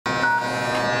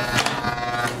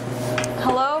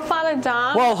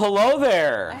Don. Well, hello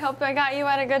there. I hope I got you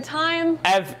at a good time.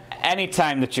 Any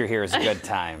time that you're here is a good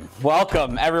time.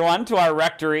 Welcome, everyone, to our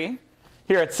rectory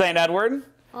here at St. Edward.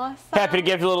 Awesome. Happy to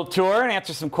give you a little tour and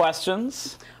answer some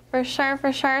questions. For sure,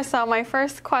 for sure. So my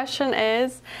first question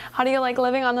is, how do you like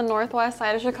living on the northwest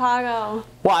side of Chicago?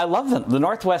 Well, I love the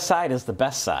northwest side is the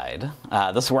best side.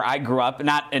 This is where I grew up,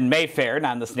 not in Mayfair,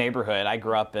 not in this neighborhood. I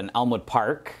grew up in Elmwood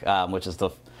Park, which is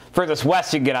the furthest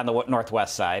west you can get on the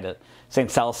northwest side. St.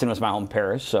 Celestine was my home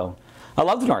parish, so I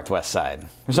love the northwest side.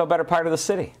 There's no better part of the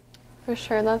city. For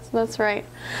sure, that's right.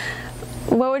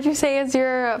 What would you say is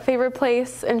your favorite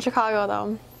place in Chicago,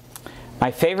 though?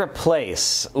 My favorite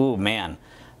place? Ooh, man.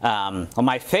 Well,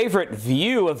 my favorite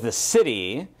view of the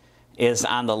city is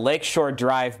on the Lakeshore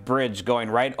Drive Bridge going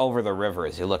right over the river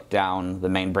as you look down the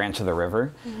main branch of the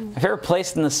river. Mm-hmm. My favorite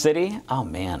place in the city? Oh,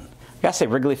 man. I gotta say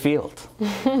Wrigley Field.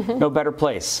 No better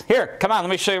place. Here, come on, let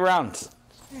me show you around.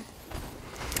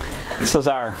 This is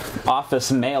our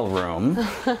office mail room,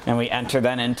 and we enter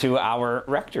then into our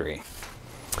rectory.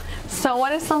 So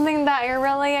what is something that you're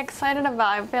really excited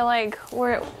about? I feel like,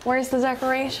 where's the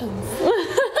decorations?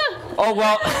 Oh,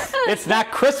 well, it's not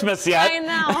Christmas yet. I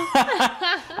know.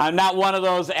 I'm not one of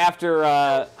those after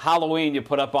Halloween you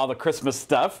put up all the Christmas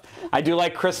stuff. I do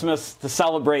like Christmas to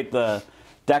celebrate the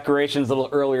decorations a little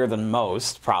earlier than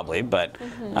most, probably, but,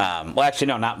 well, actually,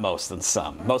 no, not most, than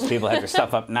some. Most people have their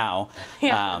stuff up now.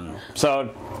 Yeah.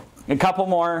 So a couple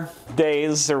more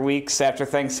days or weeks after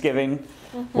Thanksgiving,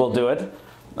 we'll do it.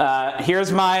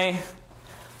 Here's my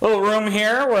little room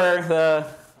here where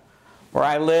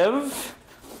I live.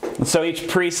 And so each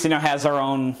priest, has our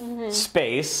own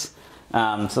space.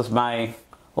 So it's my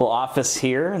little office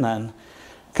here, and then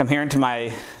come here into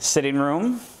my sitting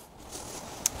room.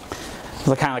 It's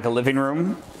kind of like a living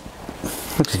room,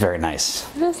 which is very nice.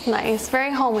 It is nice,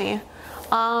 very homey.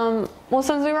 Well,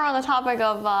 since we were on the topic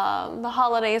of the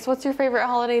holidays, what's your favorite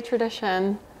holiday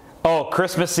tradition? Oh,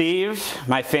 Christmas Eve.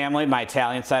 My family, my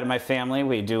Italian side of my family,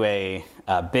 we do a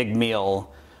big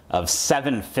meal of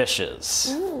 7 fishes.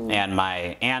 And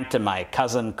my aunt and my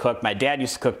cousin cook. My dad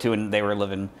used to cook too, and they were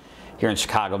living here in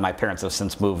Chicago. My parents have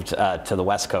since moved to the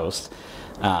West Coast.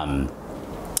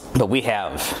 But we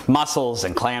have mussels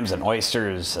and clams and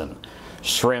oysters and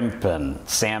shrimp and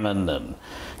salmon and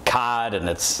cod, and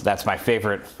that's my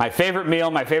favorite meal,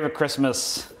 my favorite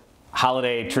Christmas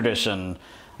holiday tradition,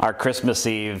 our Christmas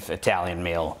Eve Italian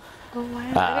meal. Oh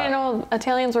wow! I didn't know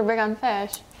Italians were big on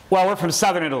fish. Well, we're from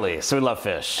Southern Italy, so we love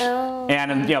fish. Oh, okay.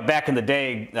 And back in the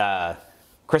day,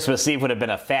 Christmas Eve would have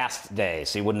been a fast day,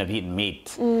 so you wouldn't have eaten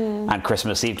meat on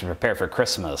Christmas Eve to prepare for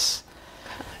Christmas.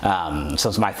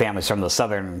 Since my family's from the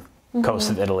southern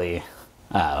coast of Italy,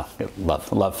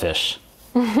 love fish.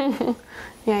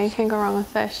 Yeah, you can't go wrong with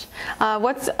fish.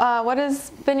 What has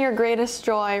been your greatest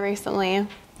joy recently?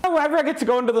 Whenever I get to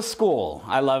go into the school.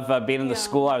 I love being in the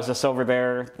school. I was just over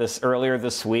there earlier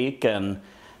this week and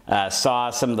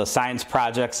saw some of the science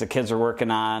projects the kids are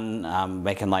working on,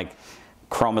 making like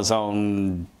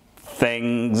chromosome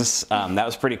things. That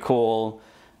was pretty cool.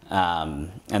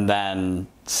 And then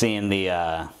seeing the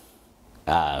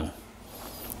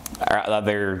our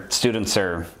other students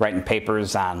are writing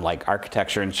papers on like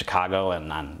architecture in Chicago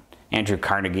and on Andrew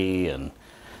Carnegie, and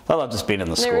I love just being in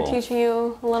the school. They were teaching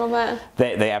you a little bit?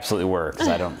 They absolutely were, because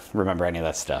I don't remember any of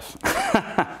that stuff.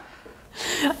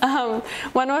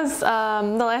 When was the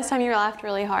last time you laughed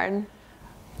really hard?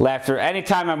 Laughter.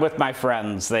 Anytime I'm with my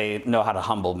friends, they know how to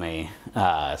humble me,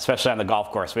 especially on the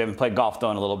golf course. We haven't played golf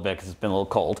though in a little bit because it's been a little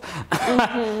cold.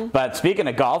 But speaking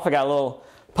of golf, I got a little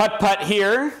putt-putt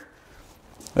here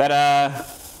that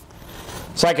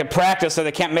so I can practice so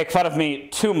they can't make fun of me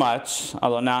too much,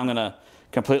 although now I'm going to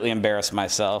completely embarrass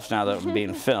myself now that I'm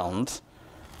being filmed.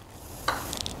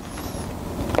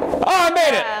 Oh, I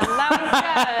made it!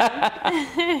 That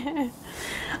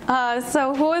was good.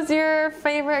 So who is your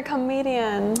favorite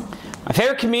comedian? My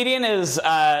favorite comedian is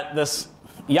this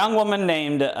young woman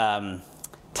named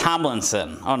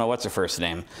Tomlinson. Oh no, what's her first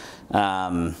name?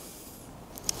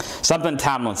 Something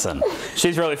Tomlinson.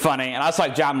 She's really funny, and I also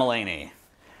like John Mulaney.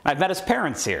 I've met his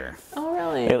parents here. Oh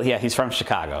really? Yeah, he's from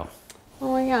Chicago.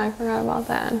 Oh my god, I forgot about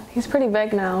that. He's pretty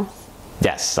big now.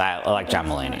 Yes, I like John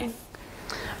Mulaney.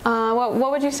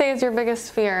 What would you say is your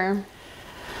biggest fear?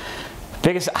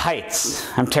 Biggest heights.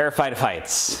 I'm terrified of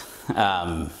heights.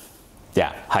 Yeah,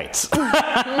 heights.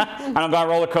 I don't go on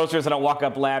roller coasters. I don't walk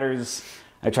up ladders.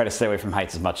 I try to stay away from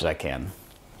heights as much as I can.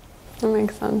 That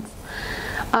makes sense.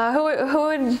 Who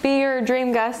would be your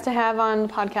dream guest to have on the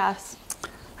podcast?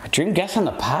 A dream guest on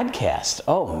the podcast?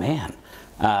 Oh, man.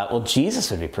 Well, Jesus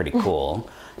would be pretty cool.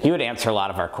 He would answer a lot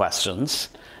of our questions.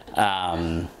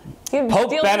 Pope steal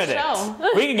the Benedict.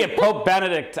 show. We can get Pope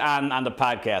Benedict on the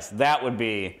podcast. That would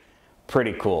be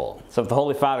pretty cool. So if the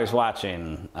Holy Father's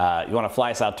watching, you want to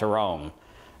fly us out to Rome,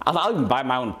 I'll even buy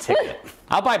my own ticket.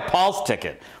 I'll buy Paul's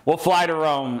ticket. We'll fly to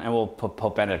Rome and we'll put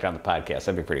Pope Benedict on the podcast.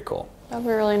 That'd be pretty cool. That'd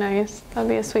be really nice. That'd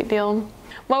be a sweet deal.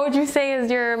 What would you say is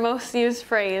your most used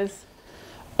phrase?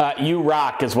 You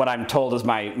rock is what I'm told is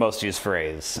my most used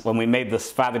phrase. When we made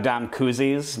this Father Dom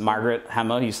koozies, Margaret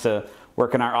Hema used to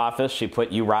work in our office. She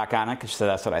put "you rock" on it because she said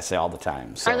that's what I say all the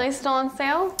time. So. Are they still on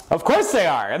sale? Of course they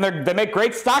are, and they make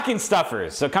great stocking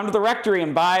stuffers. So come to the rectory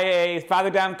and buy a Father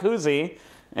Dom koozie,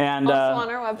 and also on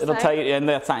our website. It'll tell you, and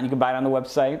that's on. You can buy it on the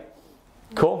website.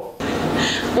 Cool.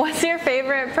 What's your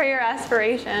favorite prayer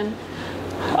aspiration?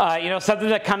 Something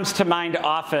that comes to mind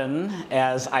often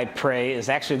as I pray is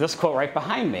actually this quote right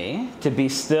behind me: "To be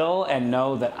still and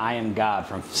know that I am God,"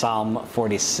 from Psalm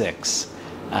 46.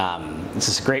 This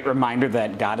is a great reminder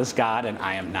that God is God and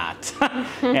I am not.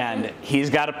 And He's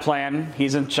got a plan.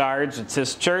 He's in charge. It's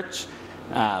His church.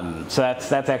 So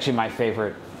that's actually my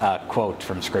favorite quote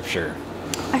from Scripture.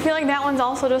 I feel like that one's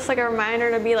also just like a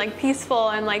reminder to be like peaceful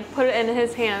and like put it in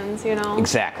His hands, you know?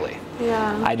 Exactly.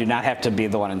 Yeah. I do not have to be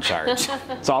the one in charge.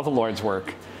 It's all the Lord's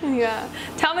work. Yeah.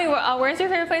 Tell me, where's your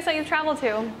favorite place that you've traveled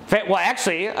to? Well,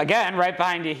 actually, again, right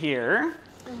behind you here,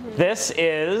 this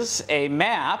is a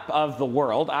map of the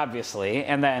world, obviously,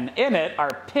 and then in it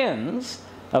are pins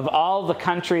of all the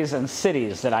countries and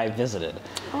cities that I visited.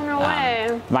 Oh, no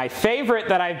way. My favorite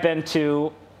that I've been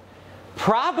to,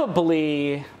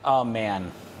 probably,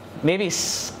 maybe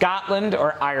Scotland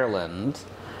or Ireland.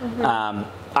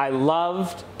 I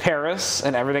loved Paris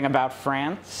and everything about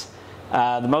France.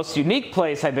 The most unique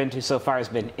place I've been to so far has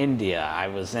been India. I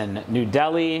was in New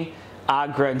Delhi,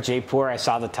 Agra, and Jaipur. I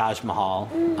saw the Taj Mahal.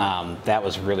 That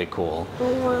was really cool.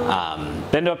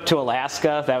 Been up to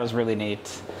Alaska. That was really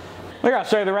neat. Look, I'll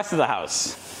show you the rest of the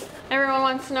house. Everyone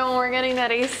wants to know when we're getting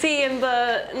that AC in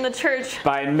the church.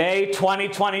 By May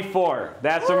 2024.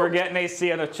 That's when we're getting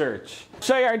AC in the church. I'll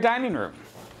show you our dining room.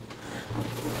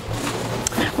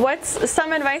 What's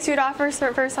some advice you'd offer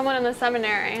for someone in the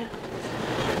seminary?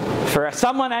 For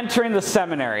someone entering the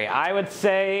seminary, I would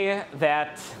say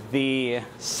that the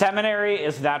seminary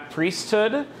is not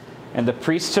priesthood, and the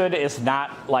priesthood is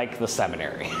not like the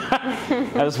seminary.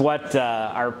 That was what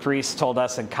our priest told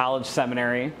us in college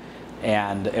seminary,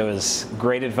 and it was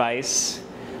great advice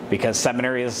because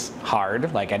seminary is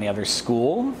hard, like any other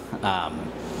school,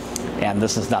 and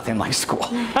this is nothing like school.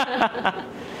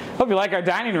 Hope you like our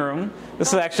dining room. This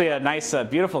is actually a nice,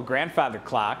 beautiful grandfather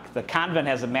clock. The convent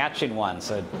has a matching one,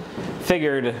 so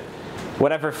figured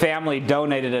whatever family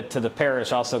donated it to the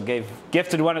parish also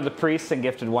gifted one to the priests and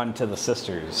gifted one to the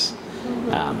sisters.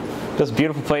 Just a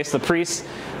beautiful place. The priests,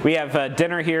 we have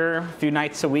dinner here a few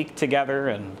nights a week together,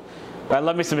 and I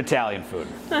love me some Italian food.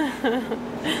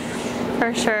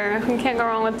 For sure. You can't go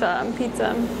wrong with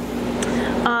pizza.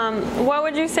 What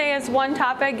would you say is one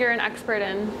topic you're an expert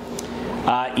in?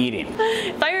 Eating.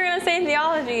 I thought you were going to say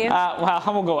theology. Well,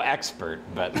 I'm going to go expert,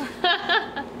 but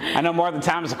I know more than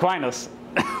Thomas Aquinas.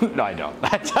 No, I don't.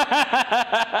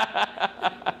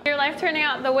 Your life turning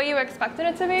out the way you expected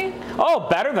it to be? Oh,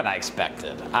 better than I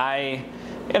expected.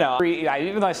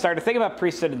 Even though I started thinking about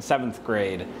priesthood in 7th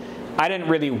grade, I didn't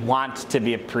really want to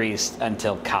be a priest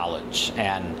until college.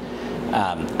 And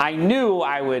I knew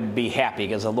I would be happy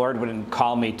because the Lord wouldn't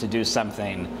call me to do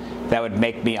something that would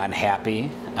make me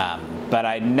unhappy. But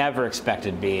I never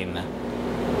expected being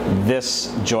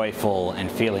this joyful and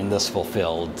feeling this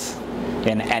fulfilled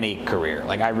in any career.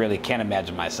 Like, I really can't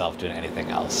imagine myself doing anything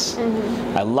else.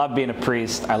 I love being a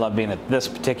priest. I love being at this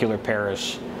particular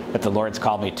parish that the Lord's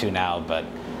called me to now. But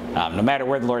no matter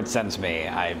where the Lord sends me,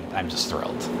 I'm just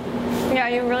thrilled. Yeah,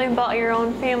 you really built your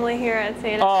own family here at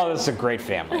St. Oh, this is a great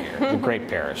family here. It's a great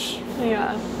parish.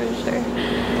 Yeah, for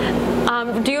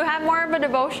sure. Do you have more of a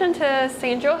devotion to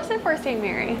St. Joseph or St.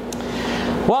 Mary?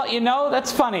 Well,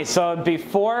 that's funny. So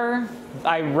before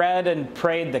I read and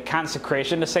prayed the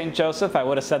consecration to St. Joseph, I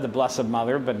would have said the Blessed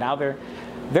Mother, but now they're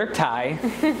tie.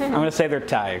 I'm going to say they're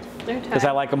tie. Because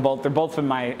I like them both. They're both in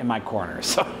my corner.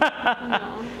 So.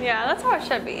 No. Yeah, that's how it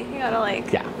should be. You got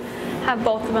to have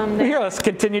both of them there. Here, let's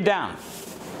continue down.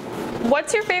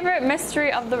 What's your favorite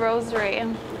mystery of the Rosary?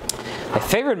 My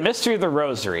favorite mystery of the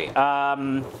Rosary?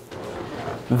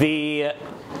 The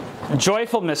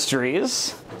joyful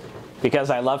mysteries, because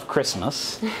I love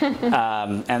Christmas.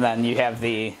 And then you have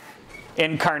the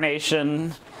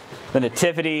Incarnation, the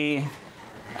Nativity,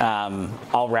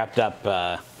 all wrapped up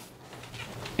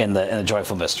in the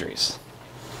joyful mysteries.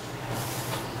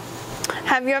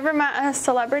 Have you ever met a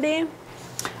celebrity?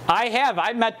 I have.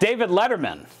 I met David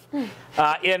Letterman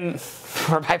in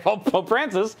by Pope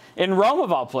Francis in Rome,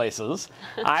 of all places.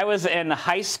 I was in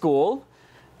high school,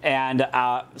 and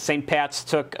St. Pat's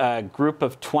took a group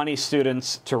of 20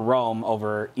 students to Rome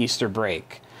over Easter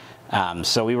break.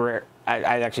 So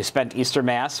I actually spent Easter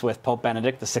Mass with Pope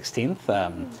Benedict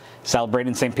XVI,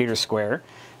 celebrating St. Peter's Square.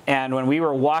 And when we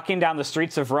were walking down the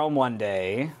streets of Rome one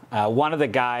day, one of the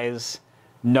guys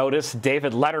noticed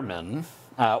David Letterman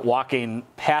walking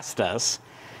past us,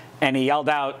 and he yelled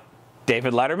out,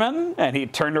 "David Letterman?" And he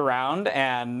turned around,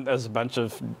 and there was a bunch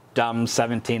of dumb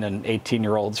 17 and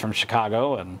 18-year-olds from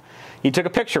Chicago, and he took a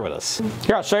picture with us.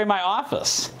 Here, I'll show you my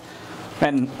office.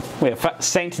 And we have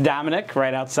St. Dominic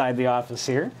right outside the office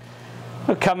here.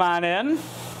 Well, come on in.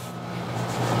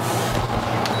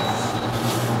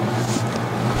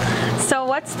 So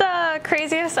what's the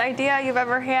craziest idea you've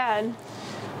ever had?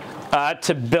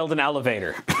 To build an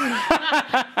elevator.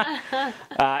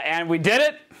 And we did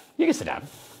it. You can sit down.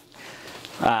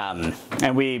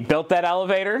 And we built that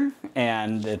elevator,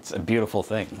 and it's a beautiful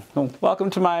thing. Well, welcome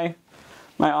to my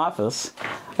office.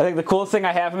 I think the coolest thing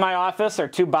I have in my office are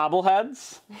 2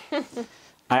 bobbleheads.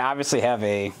 I obviously have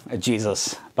a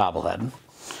Jesus bobblehead.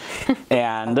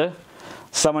 And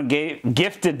someone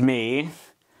gifted me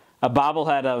a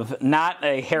bobblehead of not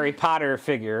a Harry Potter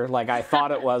figure like I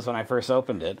thought it was when I first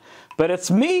opened it, but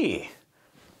it's me.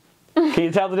 Can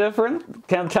you tell the difference?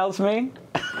 Can you tell it's me?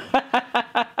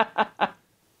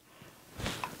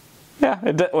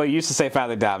 Yeah, well, you used to say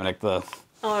Father Dominic. Oh,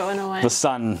 it went away. The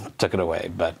son took it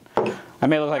away, but I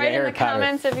may look like a Harry Potter. Write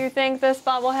in the comments if you think this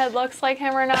bobblehead looks like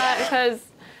him or not, because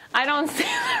I don't see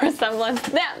the resemblance.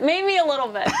 Yeah, maybe a little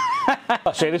bit.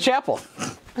 I'll show you the chapel.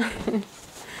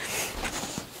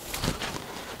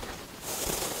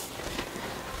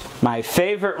 My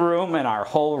favorite room in our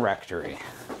whole rectory.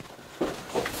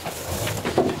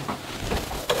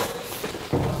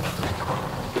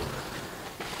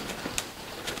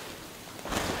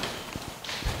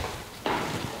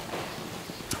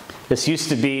 This used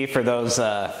to be, for those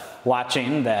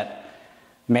watching that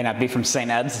may not be from St.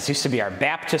 Ed's, this used to be our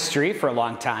baptistry for a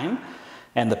long time.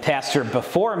 And the pastor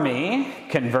before me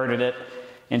converted it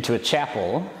into a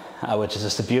chapel, which is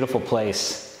just a beautiful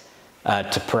place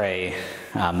to pray.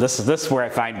 This is where I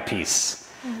find peace.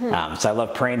 Mm-hmm. So I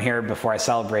love praying here before I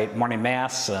celebrate morning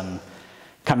mass, and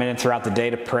coming in throughout the day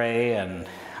to pray. And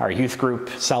our youth group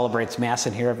celebrates mass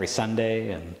in here every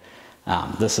Sunday. And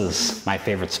this is my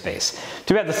favorite space.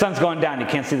 Too bad the sun's going down. You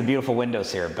can't see the beautiful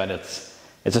windows here, but it's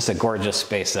just a gorgeous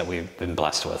space that we've been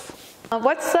blessed with.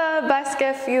 What's the best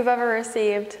gift you've ever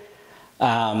received?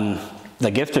 The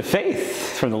gift of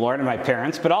faith from the Lord and my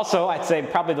parents, but also I'd say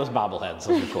probably those bobbleheads.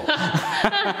 Those are cool.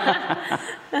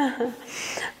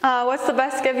 What's the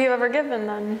best gift you've ever given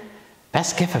then?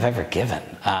 Best gift I've ever given?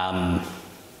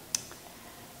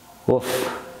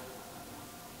 Woof.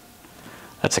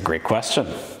 That's a great question.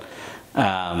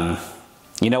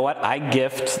 You know what? I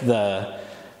gift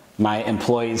my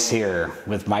employees here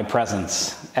with my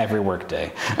presence every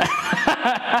workday.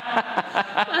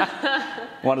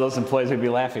 One of those employees would be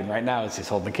laughing right now as he's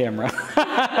holding the camera.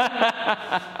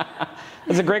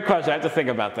 That's a great question. I have to think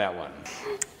about that one.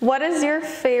 What is your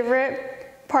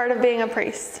favorite part of being a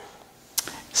priest?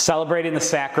 Celebrating the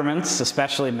sacraments,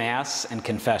 especially Mass and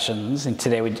confessions. And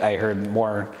today I heard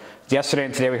more. Yesterday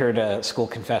and today we heard school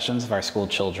confessions of our school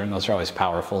children. Those are always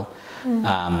powerful.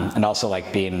 Mm-hmm. And also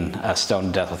like being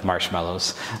stoned to death with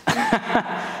marshmallows.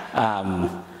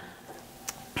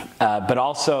 But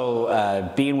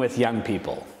also being with young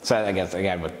people. So I guess,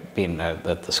 again, with being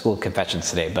at the school confessions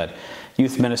today, but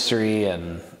youth ministry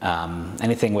and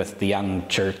anything with the young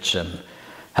church and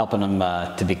helping them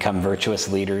to become virtuous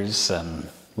leaders and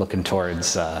looking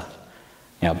towards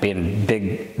being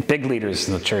big leaders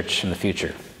in the church in the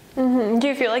future. Mm-hmm. Do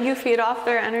you feel like you feed off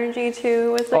their energy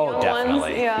too with the young ones? Oh,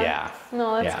 definitely. Yeah.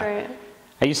 No, that's great.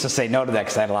 I used to say no to that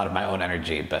because I had a lot of my own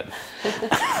energy, but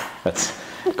that's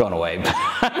going away.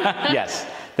 Yes,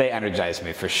 they energize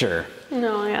me for sure.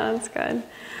 No, yeah, that's good.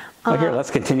 Well, here,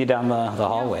 let's continue down the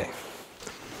hallway.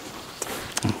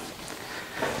 Yeah.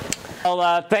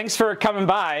 Well, thanks for coming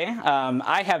by.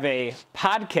 I have a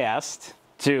podcast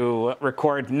to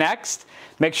record next.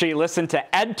 Make sure you listen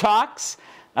to Ed Talks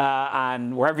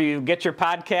on wherever you get your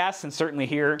podcasts, and certainly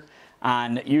here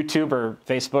on YouTube or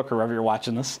Facebook or wherever you're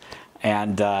watching this.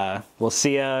 And we'll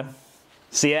see you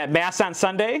at Mass on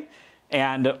Sunday,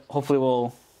 and hopefully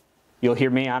you'll hear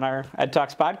me on our Ed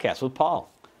Talks podcast with Paul.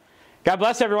 God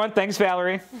bless everyone. Thanks,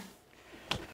 Valerie.